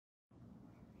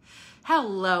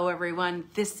Hello everyone,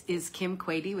 this is Kim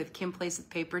Quady with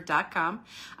KimPlaysWithPaper.com.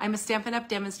 I'm a Stampin' Up!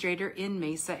 Demonstrator in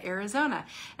Mesa, Arizona,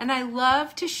 and I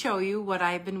love to show you what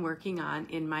I've been working on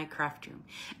in my craft room.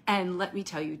 And let me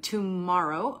tell you,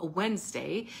 tomorrow,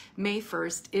 Wednesday, May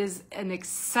 1st, is an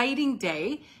exciting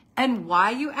day. And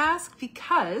why, you ask?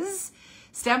 Because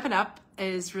Stampin' Up!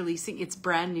 Is releasing its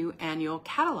brand new annual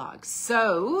catalog.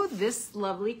 So this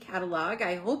lovely catalog,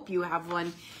 I hope you have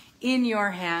one in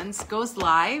your hands, goes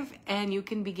live and you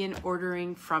can begin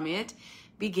ordering from it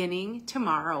beginning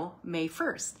tomorrow, May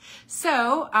 1st.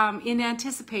 So in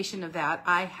anticipation of that,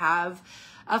 I have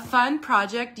a fun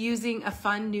project using a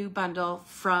fun new bundle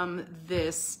from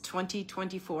this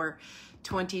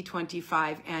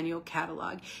 2024-2025 annual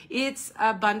catalog. It's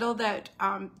a bundle that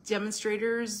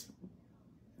demonstrators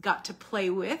got to play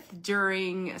with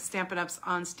during Stampin' Up's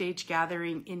onstage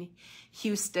gathering in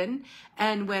Houston.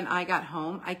 And when I got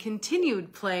home, I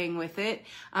continued playing with it.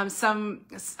 I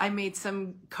made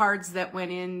some cards that went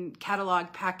in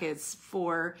catalog packets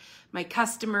for my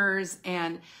customers.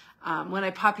 And when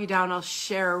I pop you down, I'll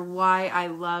share why I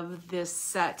love this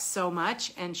set so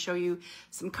much and show you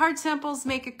some card samples,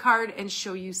 make a card, and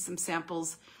show you some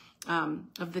samples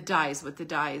of the dies, what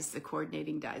the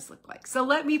coordinating dies look like. So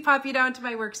let me pop you down to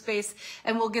my workspace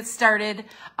and we'll get started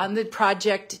on the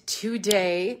project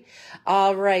today.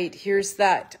 All right, here's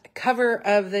that cover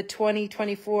of the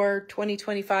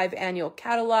 2024-2025 annual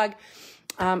catalog.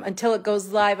 Until it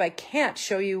goes live, I can't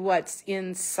show you what's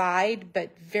inside,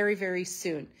 but very, very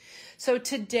soon. So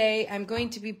today I'm going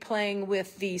to be playing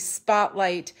with the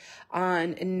Spotlight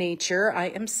on Nature. I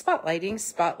am spotlighting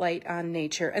Spotlight on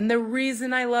Nature. And the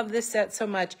reason I love this set so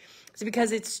much is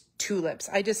because it's tulips.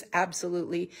 I just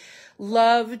absolutely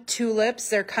love tulips.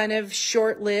 They're kind of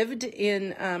short-lived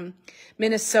in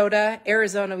Minnesota.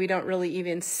 Arizona, we don't really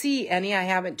even see any. I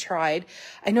haven't tried.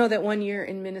 I know that one year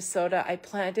in Minnesota, I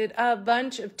planted a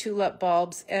bunch of tulip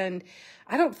bulbs, and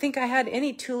I don't think I had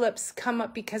any tulips come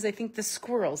up because I think the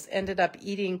squirrels ended up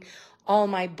eating all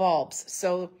my bulbs.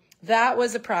 So that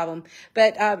was a problem.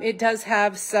 But it does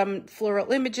have some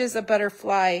floral images, a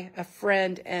butterfly, a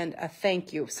friend, and a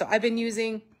thank you. So I've been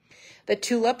using the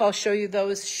tulip. I'll show you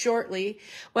those shortly.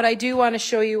 What I do want to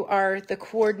show you are the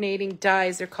coordinating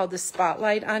dies. They're called the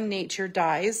Spotlight on Nature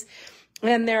dies.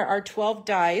 And there are 12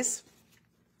 dies.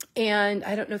 And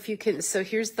I don't know if you can, so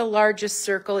here's the largest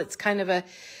circle. It's kind of a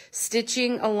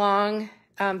stitching along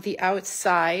the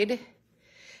outside.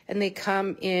 And they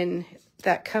come in,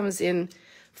 that comes in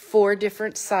 4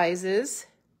 different sizes.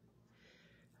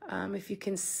 If you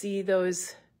can see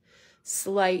those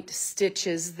slight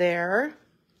stitches there.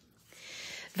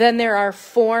 Then there are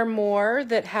 4 more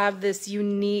that have this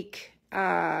unique,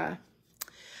 I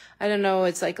don't know,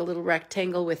 it's like a little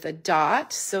rectangle with a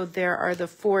dot. So there are the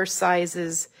 4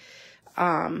 sizes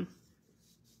on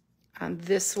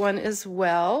this one as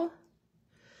well.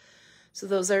 So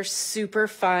those are super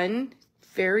fun,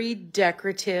 very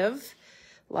decorative,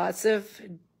 lots of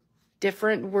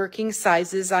different working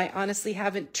sizes. I honestly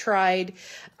haven't tried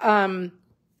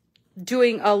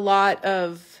doing a lot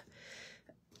of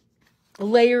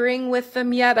layering with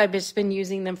them yet. I've just been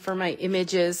using them for my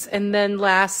images. And then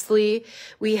lastly,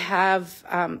 we have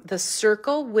the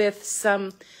circle with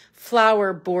some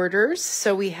flower borders.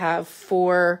 So we have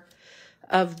 4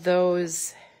 of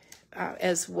those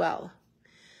as well.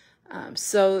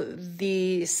 So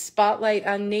the Spotlight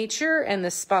on Nature and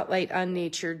the Spotlight on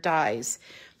Nature dies.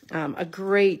 A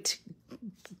great,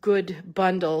 good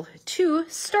bundle to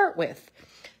start with.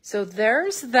 So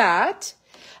there's that.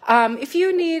 If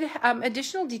you need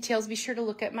additional details, be sure to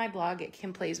look at my blog at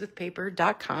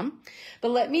KimPlaysWithPaper.com.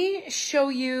 But let me show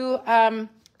you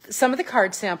some of the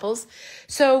card samples.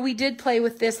 So we did play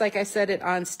with this, like I said, at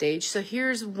Onstage. So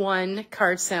here's one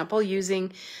card sample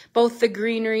using both the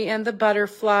greenery and the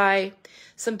butterfly,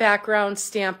 some background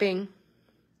stamping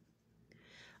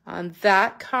on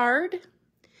that card,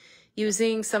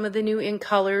 using some of the new in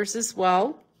colors as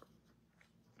well.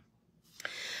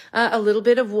 A little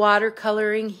bit of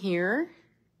watercoloring here.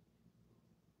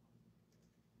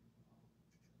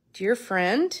 Dear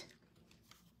friend.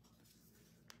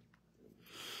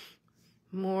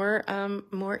 More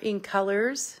ink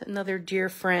colors, another dear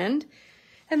friend.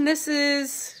 And this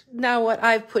is now what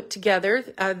I've put together.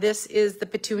 This is the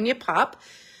Petunia Pop.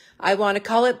 I want to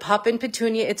call it Pop and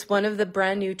Petunia. It's one of the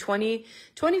brand new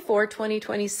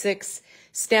 2024-2026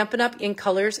 Stampin' Up! Ink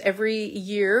colors. Every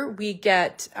year we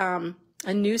get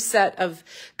a new set of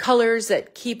colors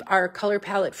that keep our color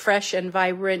palette fresh and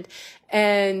vibrant,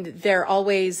 and they're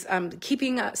always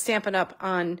keeping Stampin' Up!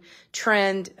 On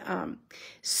trend.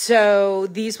 So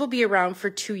these will be around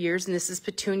for 2 years, and this is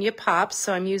Petunia Pops,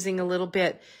 so I'm using a little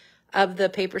bit of the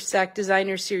Paper Stack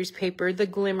Designer Series paper, the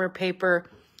Glimmer paper.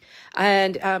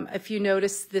 And if you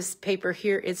notice this paper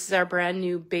here, it's our brand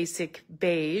new basic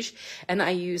beige, and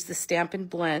I use the Stampin'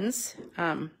 Blends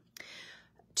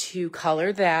to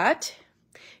color that.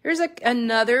 Here's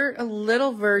another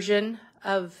little version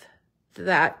of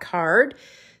that card.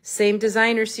 Same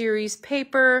Designer Series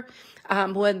paper.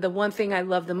 The one thing I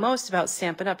love the most about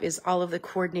Stampin' Up! Is all of the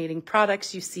coordinating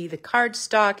products. You see the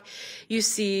cardstock, you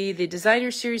see the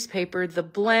Designer Series paper, the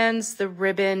blends, the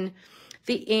ribbon,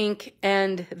 the ink,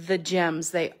 and the gems.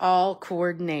 They all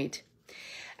coordinate.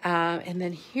 And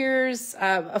then here's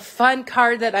a fun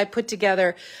card that I put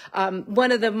together.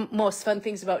 One of the most fun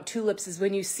things about tulips is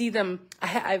when you see them.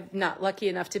 I'm not lucky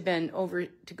enough to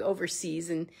go overseas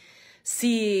and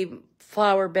see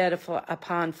flower bed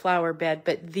upon flower bed,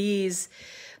 but this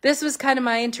was kind of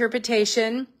my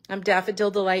interpretation.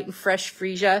 Daffodil Delight and Fresh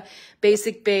Freesia,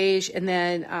 basic beige, and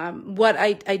then what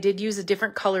I did use a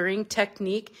different coloring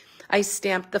technique. I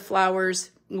stamped the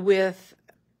flowers with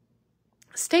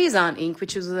StazOn ink,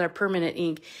 which is our permanent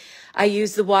ink. I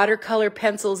used the watercolor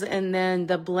pencils and then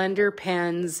the blender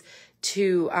pens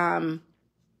to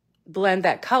blend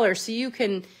that color, so you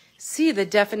can see the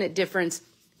definite difference,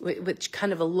 which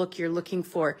kind of a look you're looking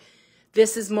for.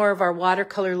 This is more of our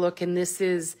watercolor look, and this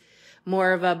is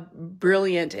more of a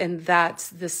brilliant, and that's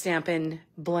the Stampin'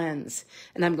 Blends.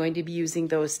 And I'm going to be using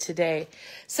those today.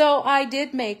 So I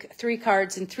did make 3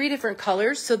 cards in 3 different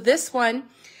colors. So this one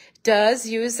does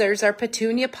use, there's our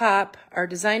Petunia Pop, our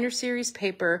Designer Series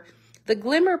paper, the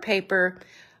Glimmer paper,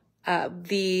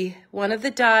 one of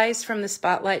the dies from the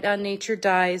Spotlight on Nature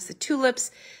dies, the tulips,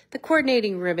 the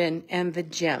coordinating ribbon, and the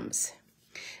gems.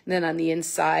 And then on the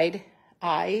inside,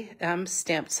 I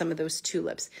stamped some of those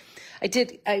tulips.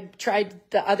 I tried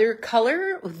the other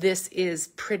color. This is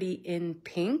Pretty in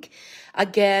Pink.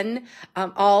 Again,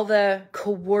 all the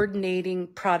coordinating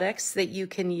products that you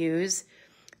can use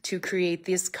to create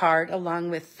this card,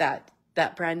 along with that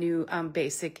brand new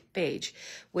basic beige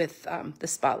with the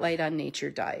Spotlight on Nature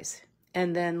dies.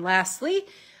 And then lastly,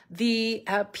 the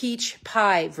peach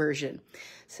pie version.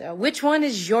 So which one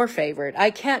is your favorite?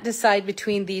 I can't decide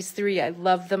between these 3. I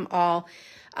love them all.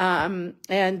 And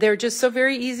they're just so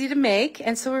very easy to make.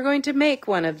 And so we're going to make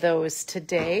one of those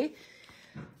today.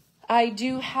 I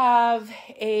do have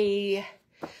a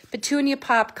Petunia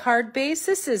Pop card base.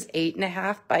 This is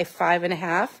 8.5 by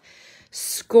 5.5,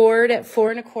 scored at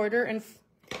 4 1/4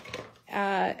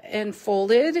 and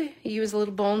folded. Use a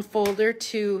little bone folder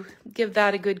to give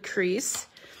that a good crease.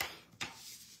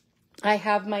 I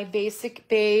have my basic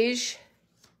beige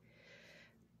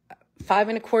 5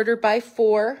 1/4 by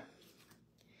 4.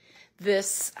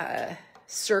 This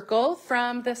circle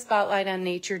from the Spotlight on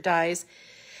Nature dies,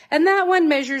 and that one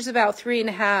measures about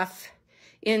 3.5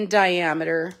 in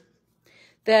diameter.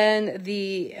 Then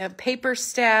the paper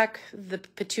stack, the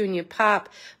Petunia Pop,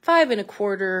 5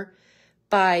 1/4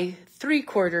 by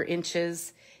 3/4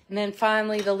 inches, and then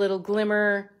finally the little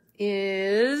Glimmer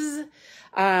is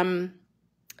 5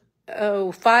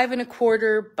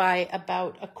 1/4 by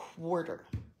about 1/4.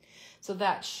 So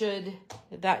that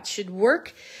should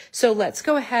work. So let's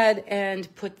go ahead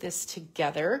and put this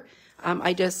together.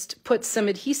 I just put some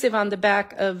adhesive on the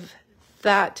back of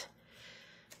that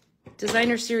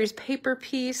Designer Series paper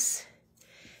piece.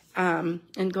 I'm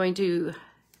going to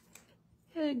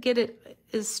get it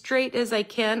as straight as I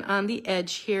can on the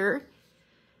edge here.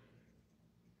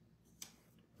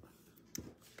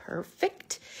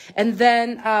 Perfect. And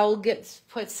then I'll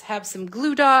have some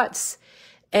glue dots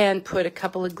and put a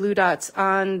couple of glue dots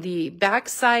on the back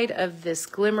side of this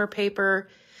Glimmer paper.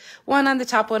 One on the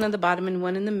top, one on the bottom, and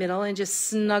one in the middle, and just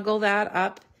snuggle that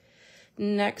up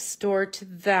next door to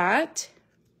that.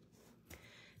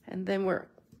 And then we're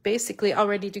basically all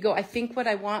ready to go. I think what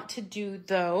I want to do,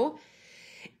 though,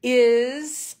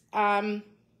 is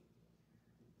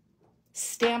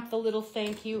stamp the little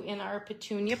thank you in our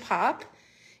Petunia Pop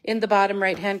in the bottom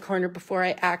right-hand corner before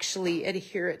I actually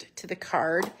adhere it to the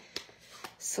card.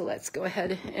 So let's go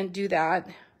ahead and do that.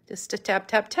 Just a tap,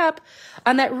 tap, tap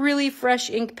on that really fresh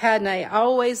ink pad. And I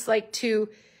always like to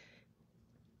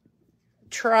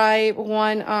try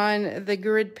one on the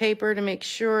grid paper to make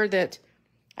sure that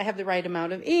I have the right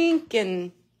amount of ink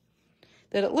and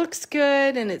that it looks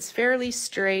good and it's fairly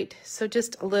straight. So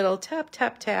just a little tap,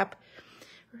 tap, tap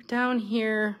down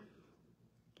here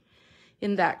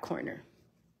in that corner.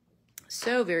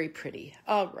 So very pretty.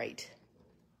 All right.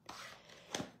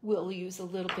 We'll use a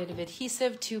little bit of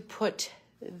adhesive to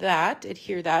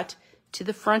adhere that to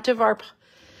the front of our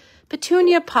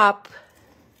Petunia Pop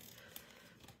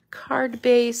card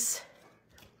base.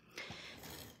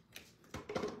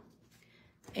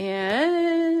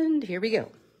 And And here we go,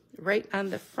 right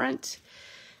on the front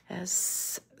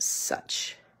as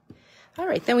such. All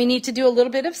right, then we need to do a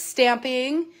little bit of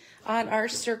stamping on our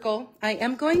circle. I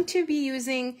am going to be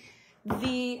using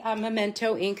the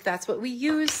Memento ink. That's what we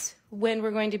use when we're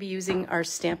going to be using our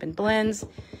Stampin' Blends.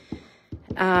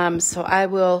 So I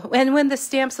will, and when the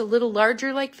stamp's a little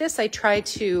larger like this, I try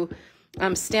to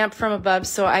stamp from above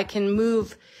so I can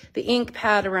move the ink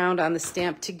pad around on the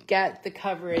stamp to get the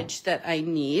coverage that I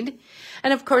need.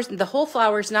 And of course, the whole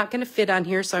flower is not going to fit on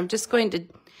here, so I'm just going to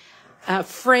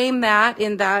frame that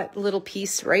in that little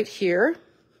piece right here.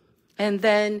 And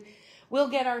then we'll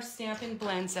get our Stampin'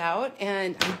 Blends out.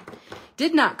 And I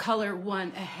did not color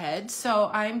one ahead, so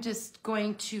I'm just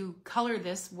going to color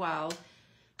this while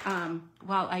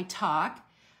I talk.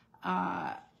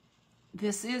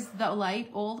 This is the light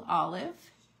old olive.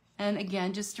 And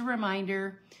again, just a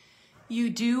reminder, you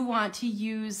do want to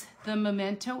use the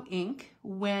Memento ink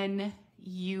when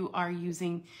you are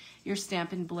using your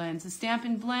Stampin' Blends. The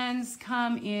Stampin' Blends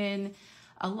come in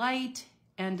a light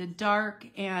and a dark,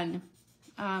 and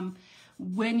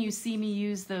when you see me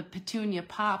use the Petunia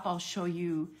Pop, I'll show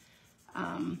you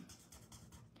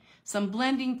some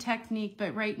blending technique,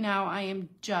 but right now I am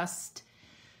just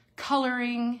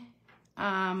coloring.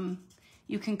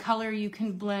 You can color, you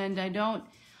can blend.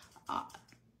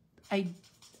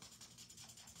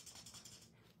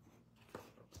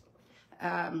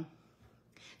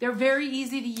 They're very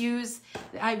easy to use.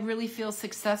 I really feel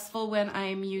successful when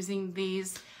I'm using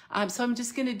these. So I'm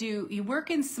just gonna you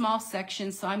work in small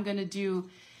sections, so I'm gonna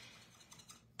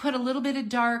put a little bit of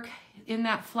dark in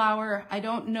that flower. I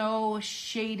don't know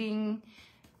shading,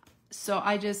 so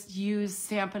I just use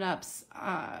Stampin' Up's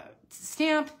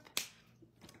stamp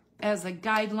as a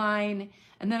guideline,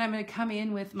 and then I'm going to come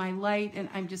in with my light, and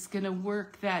I'm just going to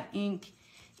work that ink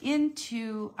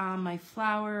into my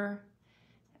flower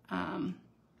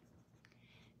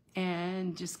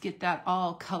and just get that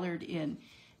all colored in.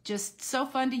 Just so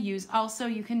fun to use. Also,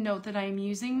 you can note that I'm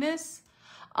using this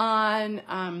on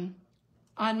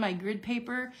my grid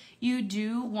paper. You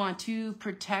do want to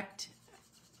protect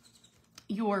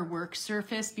your work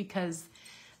surface because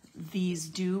these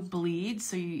do bleed.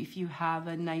 So if you have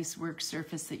a nice work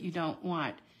surface that you don't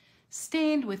want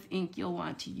stained with ink, you'll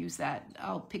want to use that.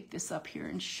 I'll pick this up here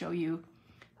and show you.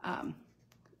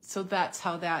 So that's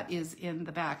how that is in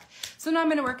the back. So now I'm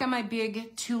going to work on my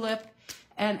big tulip,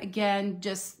 and again,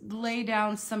 just lay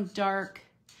down some dark.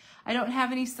 I don't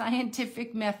have any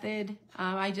scientific method.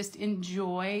 I just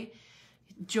enjoy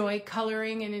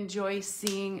coloring and enjoy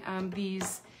seeing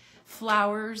these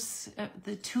flowers,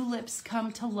 the tulips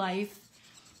come to life.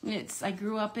 I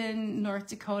grew up in North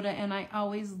Dakota, and I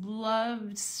always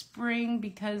loved spring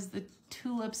because the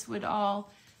tulips would all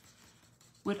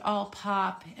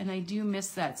pop, and I do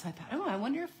miss that. So I thought, oh, I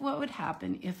wonder what would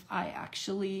happen if I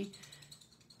actually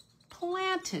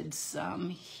planted some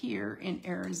here in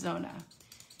Arizona.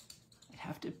 I'd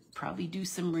have to probably do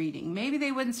some reading. Maybe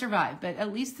they wouldn't survive, but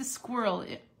at least the squirrel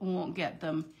won't get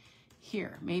them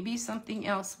here. Maybe something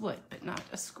else would, but not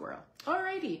a squirrel.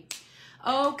 Alrighty.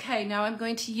 Okay, now I'm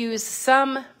going to use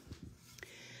some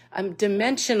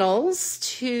dimensionals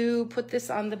to put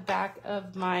this on the back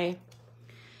of my,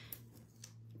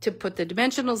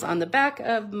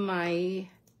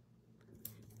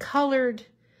 colored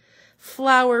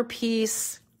flower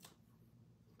piece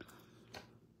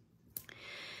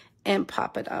and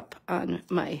pop it up on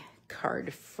my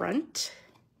card front.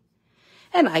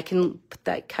 And I can put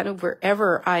that kind of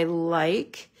wherever I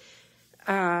like.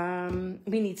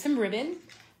 We need some ribbon.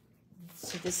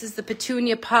 So this is the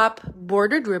Petunia Pop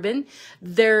bordered ribbon.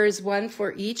 There's one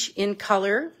for each in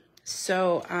color.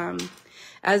 So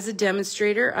as a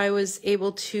demonstrator, I was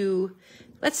able to,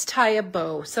 let's tie a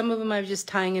bow. Some of them I'm just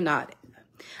tying a knot.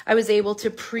 I was able to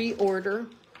pre-order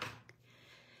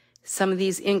some of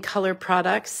these in color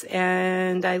products,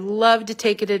 and I love to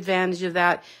take advantage of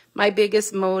that. My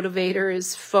biggest motivator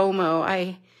is FOMO.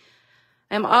 I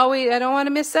don't want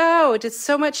to miss out. It's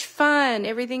so much fun.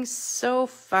 Everything's so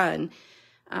fun.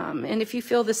 And if you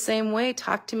feel the same way,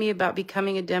 talk to me about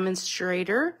becoming a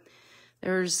demonstrator.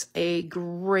 There's a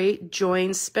great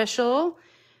join special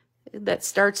that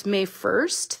starts May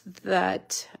 1st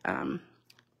that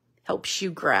helps you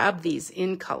grab these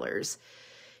in colors.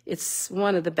 It's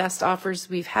one of the best offers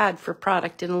we've had for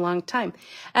product in a long time.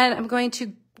 And I'm going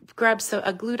to grab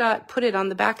a glue dot, put it on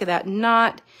the back of that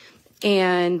knot,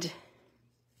 and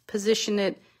position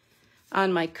it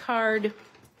on my card.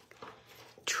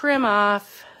 Trim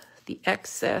off the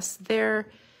excess there.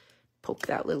 Poke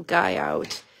that little guy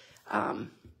out.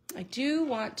 I do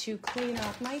want to clean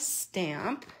off my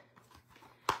stamp.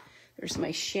 There's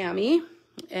my chamois.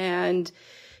 And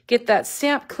get that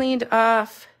stamp cleaned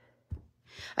off.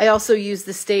 I also used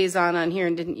the StazOn here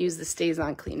and didn't use the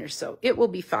StazOn cleaner, so it will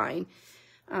be fine.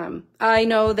 I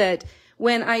know that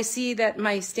when I see that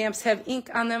my stamps have ink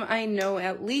on them, I know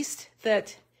at least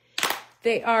that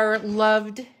they are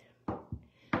loved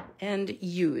and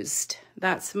used.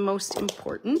 That's most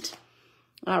important.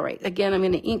 All right, again, I'm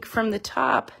going to ink from the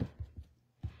top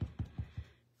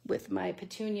with my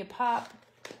Petunia Pop.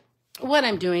 What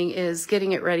I'm doing is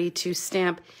getting it ready to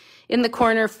stamp in the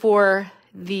corner for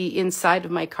the inside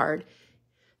of my card.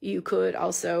 You could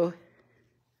also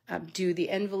do the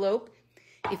envelope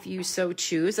if you so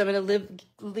choose. I'm going to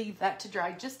leave that to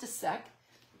dry just a sec.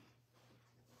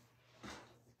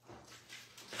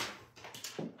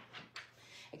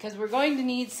 Because we're going to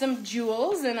need some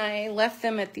jewels, and I left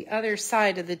them at the other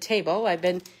side of the table. I've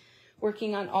been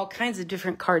working on all kinds of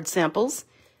different card samples.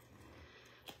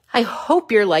 I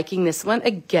hope you're liking this one.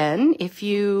 Again, if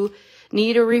you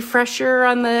need a refresher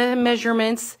on the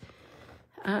measurements,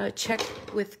 check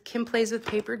with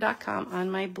kimplayswithpaper.com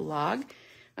on my blog.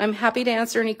 I'm happy to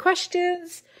answer any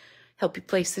questions, help you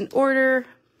place an order.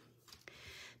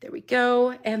 There we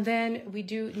go. And then we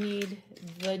do need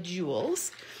the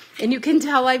jewels. And you can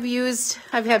tell I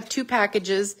have 2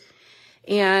 packages,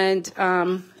 and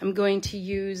I'm going to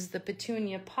use the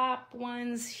Petunia Pop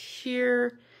ones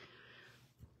here,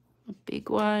 a big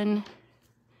one,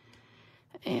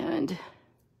 and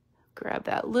grab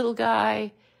that little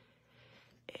guy,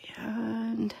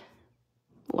 and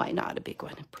why not a big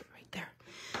one, and put it right there.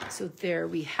 So there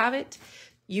we have it,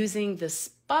 using the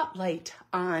Spotlight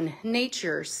on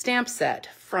Nature stamp set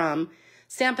from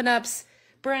Stampin' Up's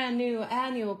brand new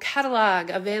annual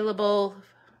catalog, available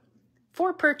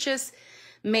for purchase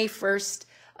May 1st,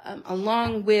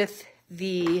 along with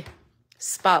the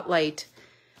Spotlight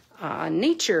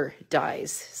Nature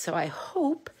dies. So I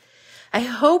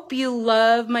hope you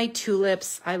love my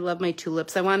tulips. I love my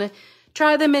tulips. I want to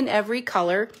try them in every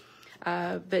color.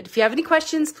 But if you have any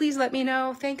questions, please let me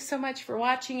know. Thanks so much for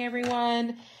watching,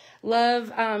 everyone.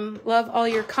 Love all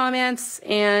your comments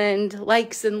and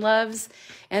likes and loves.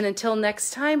 And until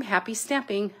next time, happy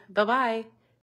stamping. Bye-bye.